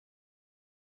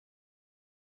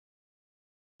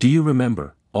Do you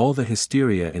remember all the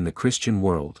hysteria in the Christian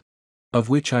world, of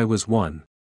which I was one,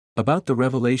 about the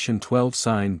Revelation 12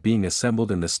 sign being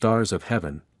assembled in the stars of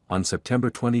heaven, on September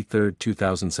 23,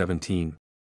 2017?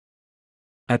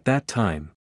 At that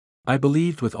time, I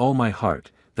believed with all my heart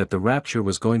that the rapture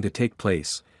was going to take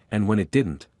place, and when it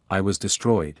didn't, I was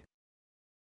destroyed.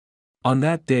 On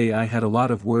that day I had a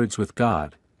lot of words with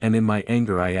God, and in my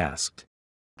anger I asked,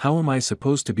 how am I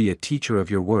supposed to be a teacher of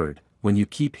your word, when you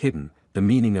keep hidden the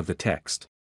meaning of the text?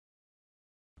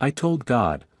 I told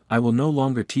God, I will no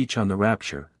longer teach on the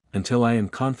rapture, until I am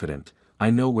confident, I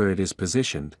know where it is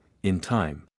positioned, in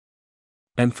time.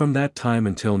 And from that time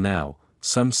until now,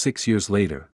 some 6 years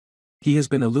later, He has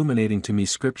been illuminating to me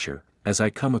Scripture, as I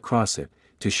come across it,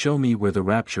 to show me where the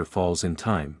rapture falls in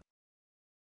time.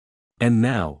 And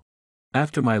now,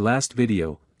 after my last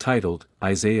video, titled,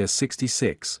 Isaiah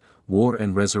 66, War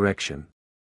and Resurrection,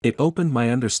 it opened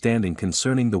my understanding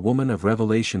concerning the woman of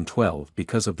Revelation 12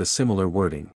 because of the similar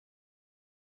wording.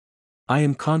 I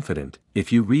am confident,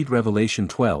 if you read Revelation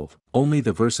 12, only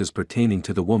the verses pertaining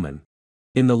to the woman,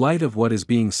 in the light of what is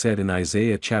being said in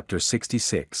Isaiah chapter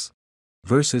 66,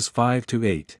 verses 5 to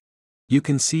 8, you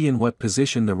can see in what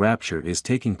position the rapture is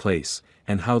taking place,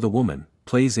 and how the woman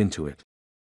plays into it.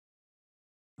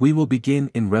 We will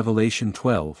begin in Revelation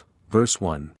 12, verse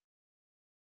 1.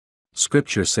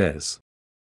 Scripture says,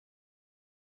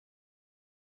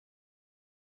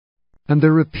 And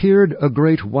there appeared a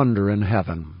great wonder in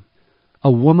heaven,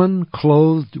 a woman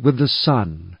clothed with the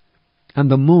sun, and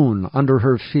the moon under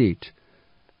her feet,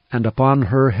 and upon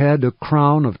her head a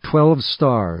crown of 12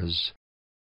 stars.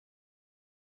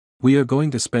 We are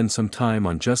going to spend some time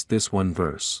on just this one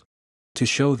verse, to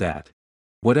show that,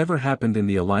 whatever happened in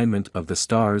the alignment of the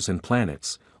stars and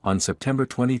planets, on September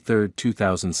 23,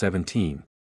 2017,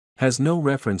 has no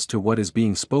reference to what is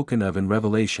being spoken of in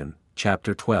Revelation,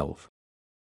 chapter 12.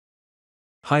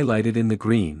 Highlighted in the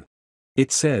green,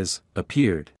 it says,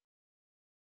 appeared.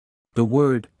 The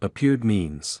word, appeared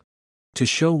means, to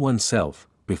show oneself,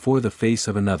 before the face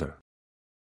of another.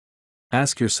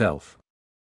 Ask yourself,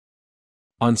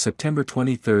 on September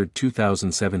 23,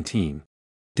 2017,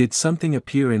 did something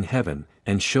appear in heaven,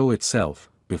 and show itself,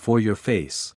 before your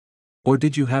face? Or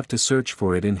did you have to search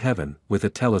for it in heaven, with a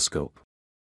telescope?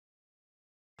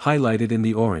 Highlighted in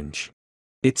the orange,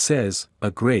 it says,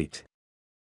 a great.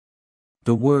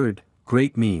 The word,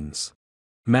 great means,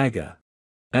 mega,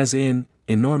 as in,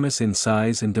 enormous in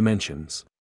size and dimensions.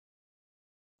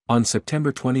 On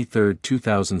September 23,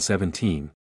 2017,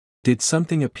 did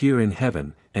something appear in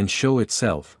heaven, and show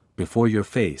itself, before your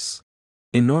face?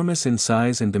 Enormous in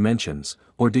size and dimensions,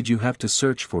 or did you have to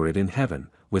search for it in heaven,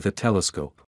 with a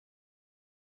telescope?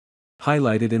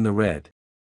 Highlighted in the red,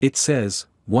 it says,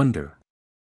 wonder.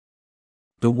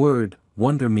 The word,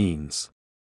 wonder means,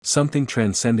 something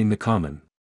transcending the common.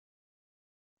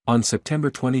 On September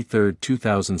 23,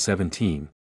 2017,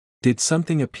 did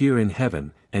something appear in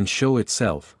heaven, and show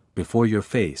itself, before your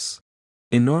face?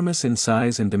 Enormous in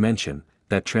size and dimension,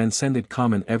 that transcended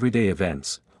common everyday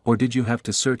events, or did you have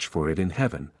to search for it in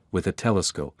heaven, with a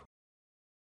telescope?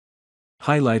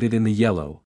 Highlighted in the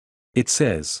yellow, it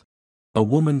says, a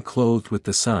woman clothed with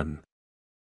the sun.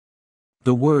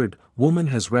 The word, woman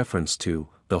has reference to,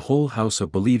 the whole house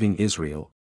of believing Israel,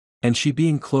 and she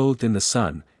being clothed in the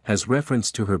sun, has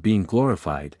reference to her being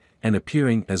glorified, and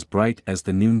appearing as bright as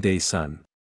the noonday sun.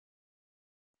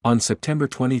 On September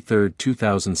 23,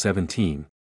 2017,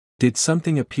 did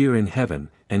something appear in heaven,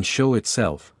 and show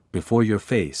itself, before your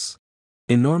face?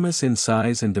 Enormous in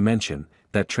size and dimension,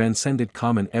 that transcended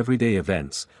common everyday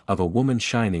events, of a woman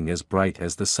shining as bright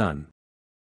as the sun.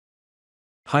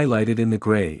 Highlighted in the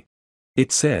gray,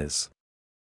 it says,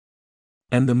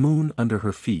 and the moon under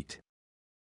her feet.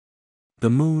 The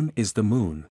moon is the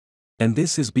moon, and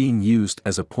this is being used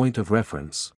as a point of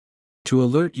reference, to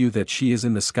alert you that she is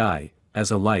in the sky,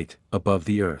 as a light, above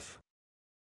the earth.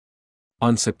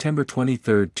 On September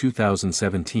 23,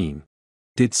 2017,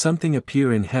 did something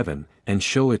appear in heaven, and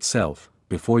show itself,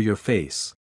 before your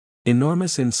face?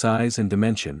 Enormous in size and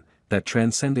dimension, that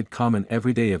transcended common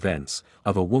everyday events,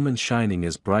 of a woman shining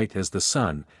as bright as the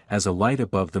sun, as a light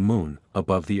above the moon,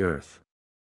 above the earth.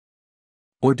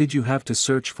 Or did you have to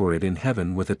search for it in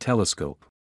heaven with a telescope?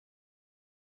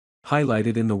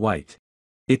 Highlighted in the white,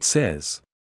 it says,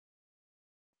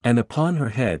 and upon her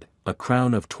head, a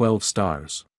crown of 12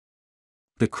 stars.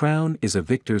 The crown is a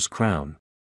victor's crown,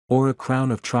 or a crown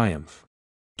of triumph,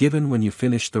 given when you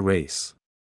finish the race.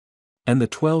 And the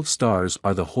 12 stars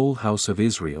are the whole house of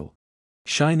Israel,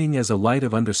 shining as a light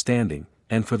of understanding,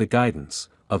 and for the guidance,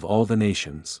 of all the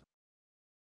nations.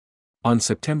 On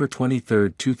September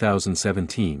 23,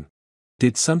 2017,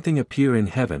 Did something appear in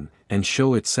heaven, and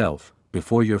show itself,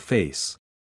 before your face?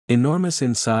 Enormous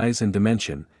in size and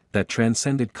dimension, that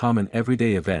transcended common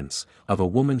everyday events, of a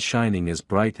woman shining as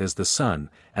bright as the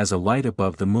sun, as a light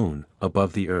above the moon,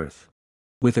 above the earth.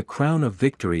 With a crown of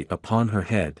victory upon her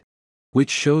head,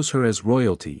 which shows her as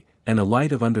royalty, and a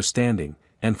light of understanding,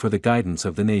 and for the guidance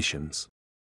of the nations.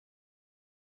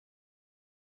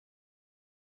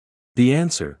 The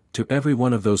answer, to every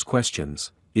one of those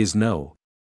questions, is no.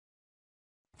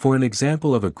 For an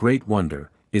example of a great wonder,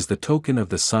 is the token of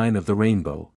the sign of the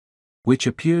rainbow, which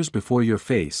appears before your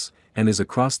face, and is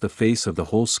across the face of the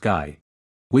whole sky,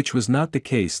 which was not the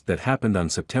case that happened on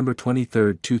September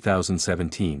 23,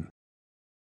 2017.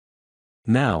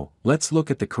 Now, let's look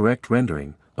at the correct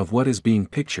rendering of what is being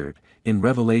pictured in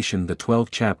Revelation the 12th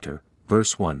chapter,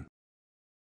 verse 1.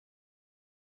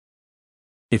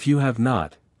 If you have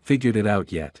not figured it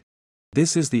out yet,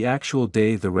 this is the actual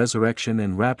day the resurrection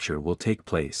and rapture will take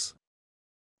place.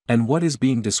 And what is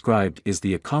being described is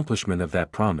the accomplishment of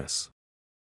that promise.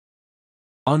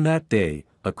 On that day,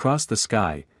 across the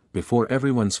sky, before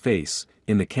everyone's face,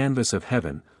 in the canvas of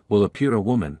heaven, will appear a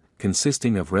woman,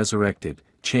 consisting of resurrected,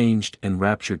 changed and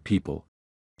raptured people,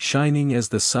 shining as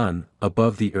the sun,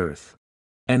 above the earth.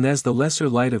 And as the lesser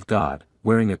light of God,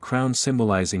 wearing a crown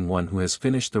symbolizing one who has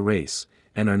finished the race,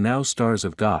 and are now stars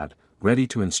of God, ready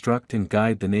to instruct and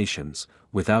guide the nations,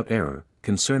 without error,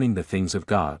 concerning the things of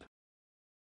God.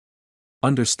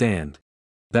 Understand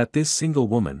that this single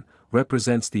woman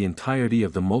represents the entirety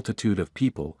of the multitude of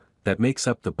people that makes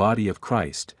up the body of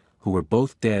Christ, who were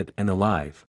both dead and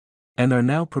alive, and are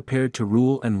now prepared to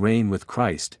rule and reign with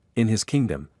Christ, in his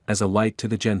kingdom, as a light to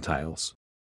the Gentiles.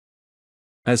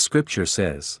 As Scripture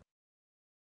says,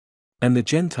 "And the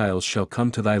Gentiles shall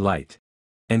come to thy light,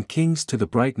 and kings to the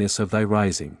brightness of thy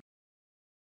rising."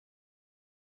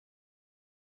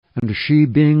 And she,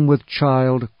 being with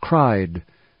child, cried,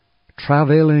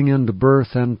 travailing in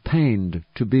birth and pained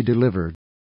to be delivered.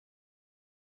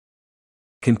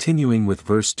 Continuing with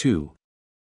verse 2.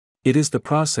 It is the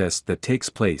process that takes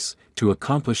place to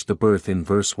accomplish the birth in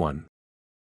verse 1.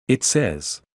 It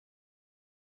says,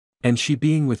 "And she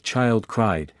being with child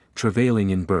cried,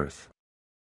 travailing in birth."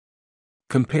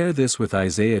 Compare this with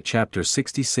Isaiah chapter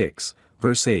 66,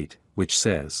 verse 8, which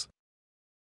says,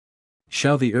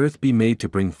 "Shall the earth be made to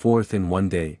bring forth in one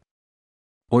day?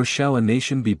 Or shall a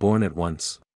nation be born at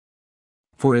once?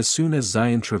 For as soon as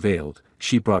Zion travailed,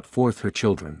 she brought forth her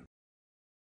children."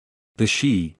 The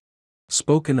she,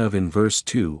 spoken of in verse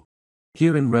 2,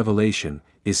 here in Revelation,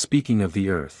 is speaking of the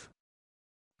earth.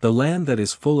 The land that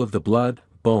is full of the blood,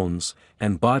 bones,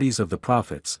 and bodies of the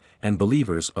prophets, and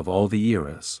believers of all the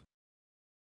eras.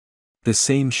 The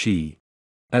same she,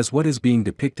 as what is being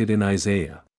depicted in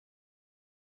Isaiah.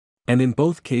 And in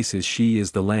both cases she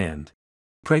is the land,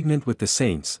 pregnant with the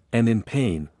saints, and in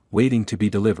pain, waiting to be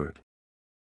delivered.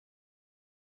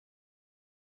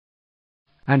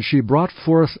 And she brought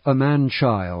forth a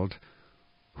man-child,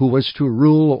 who was to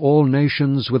rule all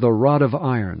nations with a rod of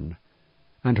iron,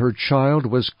 and her child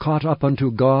was caught up unto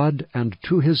God and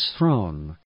to his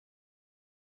throne.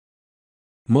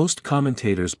 Most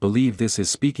commentators believe this is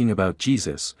speaking about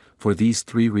Jesus, for these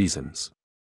three reasons.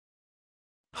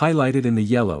 Highlighted in the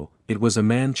yellow, it was a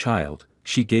man-child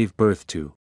she gave birth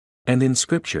to. And in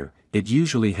Scripture, it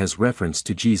usually has reference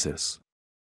to Jesus.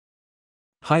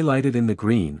 Highlighted in the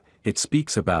green, it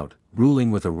speaks about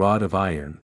ruling with a rod of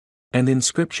iron. And in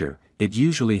Scripture, it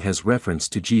usually has reference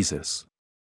to Jesus.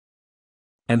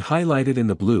 And highlighted in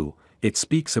the blue, it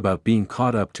speaks about being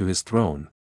caught up to his throne.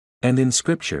 And in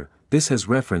Scripture, this has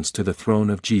reference to the throne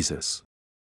of Jesus.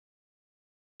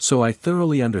 So I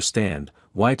thoroughly understand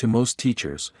why to most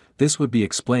teachers, this would be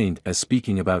explained as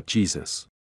speaking about Jesus.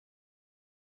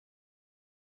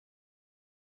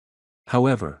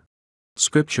 However,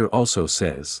 Scripture also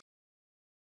says,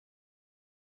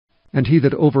 "And he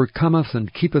that overcometh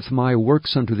and keepeth my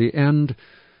works unto the end,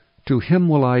 to him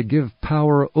will I give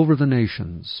power over the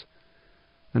nations,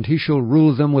 and he shall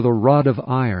rule them with a rod of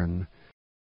iron."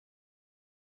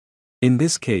 In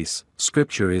this case,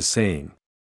 Scripture is saying,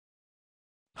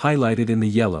 highlighted in the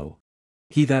yellow,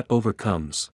 he that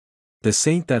overcomes, the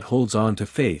saint that holds on to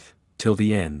faith, till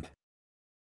the end.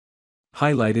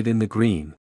 Highlighted in the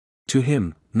green, to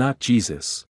him, not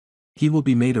Jesus, he will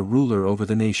be made a ruler over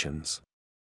the nations.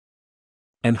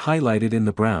 And highlighted in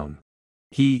the brown,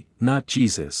 he, not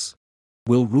Jesus,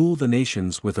 will rule the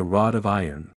nations with a rod of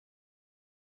iron.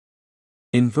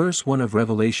 In verse 1 of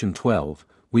Revelation 12,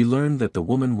 we learn that the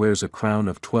woman wears a crown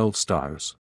of 12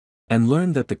 stars. And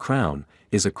learn that the crown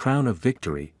is a crown of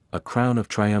victory, a crown of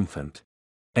triumphant.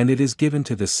 And it is given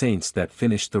to the saints that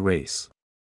finish the race.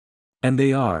 And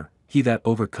they are, he that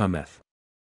overcometh.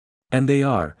 And they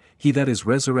are, he that is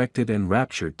resurrected and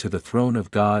raptured to the throne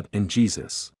of God and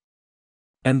Jesus.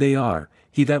 And they are,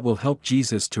 he that will help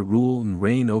Jesus to rule and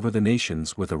reign over the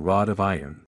nations with a rod of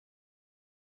iron.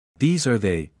 These are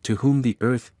they, to whom the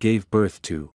earth gave birth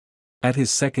to, at his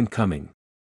second coming.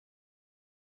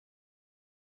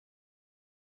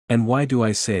 And why do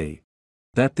I say,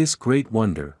 that this great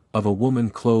wonder, of a woman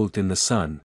clothed in the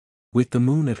sun, with the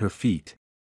moon at her feet,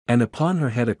 and upon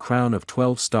her head a crown of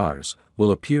 12 stars,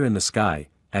 will appear in the sky,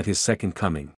 at his second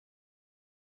coming?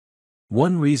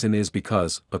 One reason is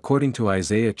because, according to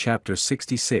Isaiah chapter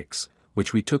 66,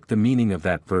 which we took the meaning of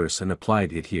that verse and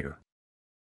applied it here.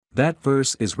 That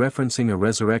verse is referencing a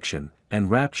resurrection and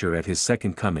rapture at his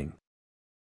second coming.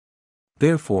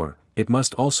 Therefore, it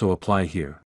must also apply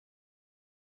here.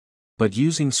 But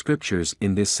using scriptures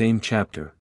in this same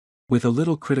chapter, with a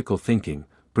little critical thinking,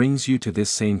 brings you to this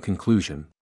same conclusion.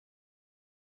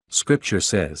 Scripture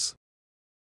says,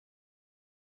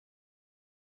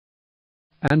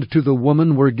 And to the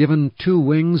woman were given 2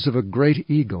 wings of a great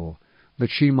eagle,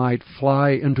 that she might fly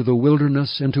into the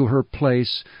wilderness, into her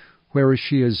place, where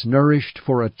she is nourished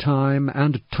for a time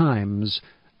and times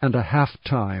and a half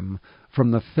time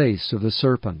from the face of the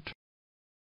serpent.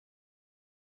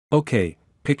 Okay,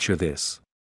 picture this.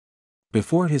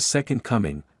 Before his second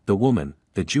coming, the woman,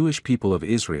 the Jewish people of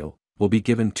Israel, will be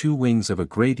given 2 wings of a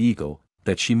great eagle,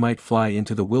 that she might fly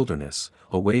into the wilderness,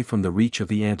 away from the reach of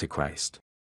the Antichrist.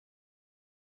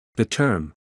 The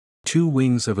term, 2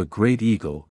 wings of a great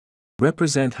eagle,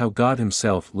 represent how God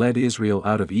himself led Israel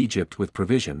out of Egypt with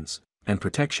provisions and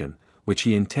protection, which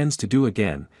he intends to do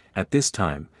again, at this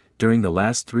time, during the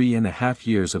last 3.5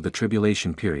 years of the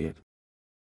tribulation period.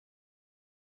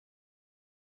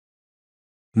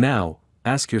 Now,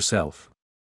 ask yourself,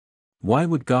 why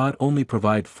would God only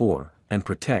provide for, and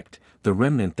protect, the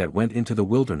remnant that went into the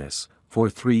wilderness, for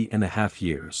 3.5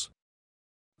 years?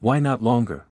 Why not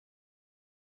longer?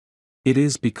 It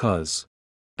is because,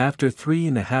 after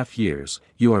 3.5 years,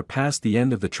 you are past the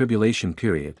end of the tribulation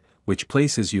period, which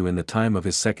places you in the time of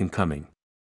his second coming.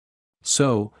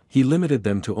 So, he limited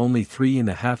them to only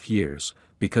 3.5 years,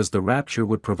 because the rapture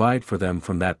would provide for them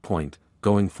from that point,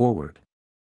 going forward.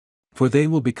 For they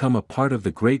will become a part of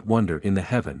the great wonder in the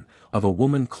heaven, of a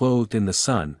woman clothed in the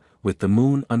sun, with the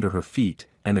moon under her feet,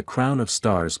 and a crown of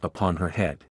stars upon her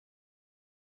head.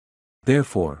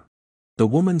 Therefore, the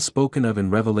woman spoken of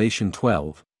in Revelation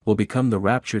 12, will become the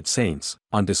raptured saints,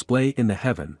 on display in the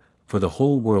heaven, for the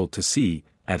whole world to see,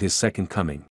 at his second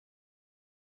coming.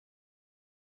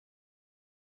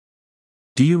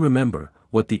 Do you remember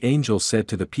what the angel said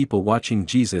to the people watching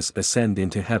Jesus ascend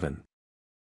into heaven?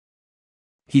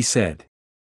 He said,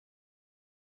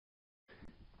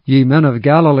 Ye men of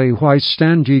Galilee, why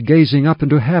stand ye gazing up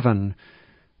into heaven?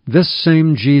 This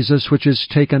same Jesus which is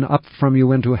taken up from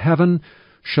you into heaven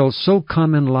shall so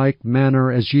come in like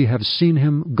manner as ye have seen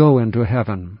him go into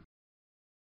heaven.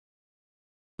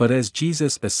 But as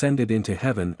Jesus ascended into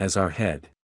heaven as our head,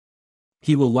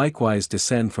 he will likewise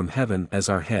descend from heaven as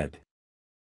our head.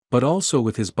 But also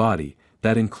with his body,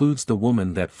 that includes the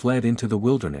woman that fled into the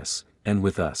wilderness, and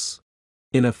with us.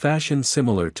 In a fashion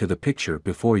similar to the picture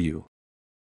before you.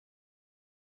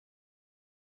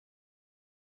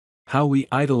 How we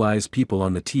idolize people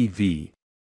on the TV.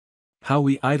 How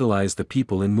we idolize the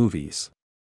people in movies.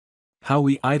 How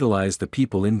we idolize the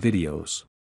people in videos.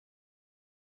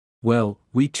 Well,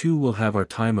 we too will have our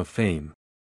time of fame.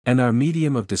 And our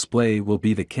medium of display will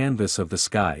be the canvas of the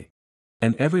sky.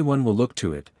 And everyone will look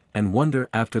to it, and wonder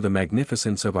after the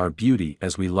magnificence of our beauty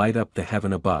as we light up the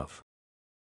heaven above.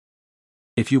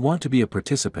 If you want to be a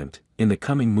participant in the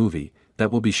coming movie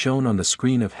that will be shown on the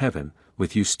screen of heaven,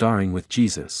 with you starring with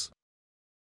Jesus,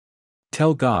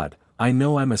 tell God, I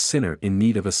know I'm a sinner in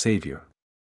need of a Savior.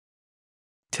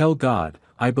 Tell God,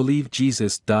 I believe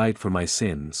Jesus died for my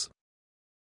sins.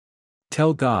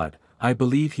 Tell God, I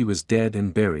believe he was dead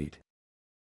and buried.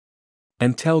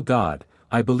 And tell God,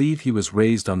 I believe he was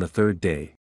raised on the 3rd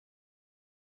day.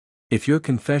 If your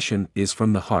confession is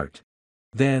from the heart,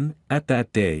 then, at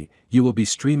that day, you will be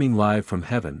streaming live from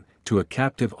heaven, to a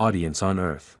captive audience on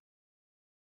earth.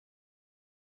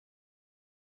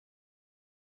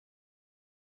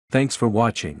 Thanks for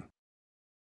watching.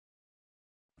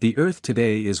 The earth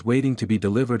today is waiting to be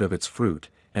delivered of its fruit,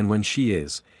 and when she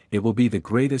is, it will be the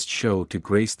greatest show to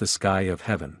grace the sky of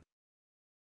heaven.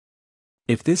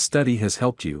 If this study has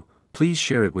helped you, please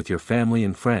share it with your family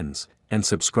and friends, and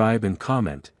subscribe and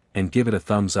comment, and give it a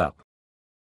thumbs up.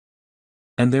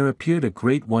 And there appeared a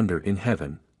great wonder in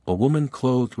heaven, a woman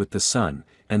clothed with the sun,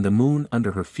 and the moon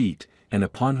under her feet, and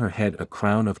upon her head a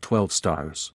crown of 12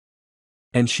 stars.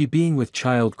 And she being with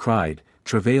child cried,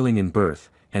 travailing in birth,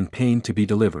 and pain to be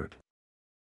delivered.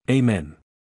 Amen.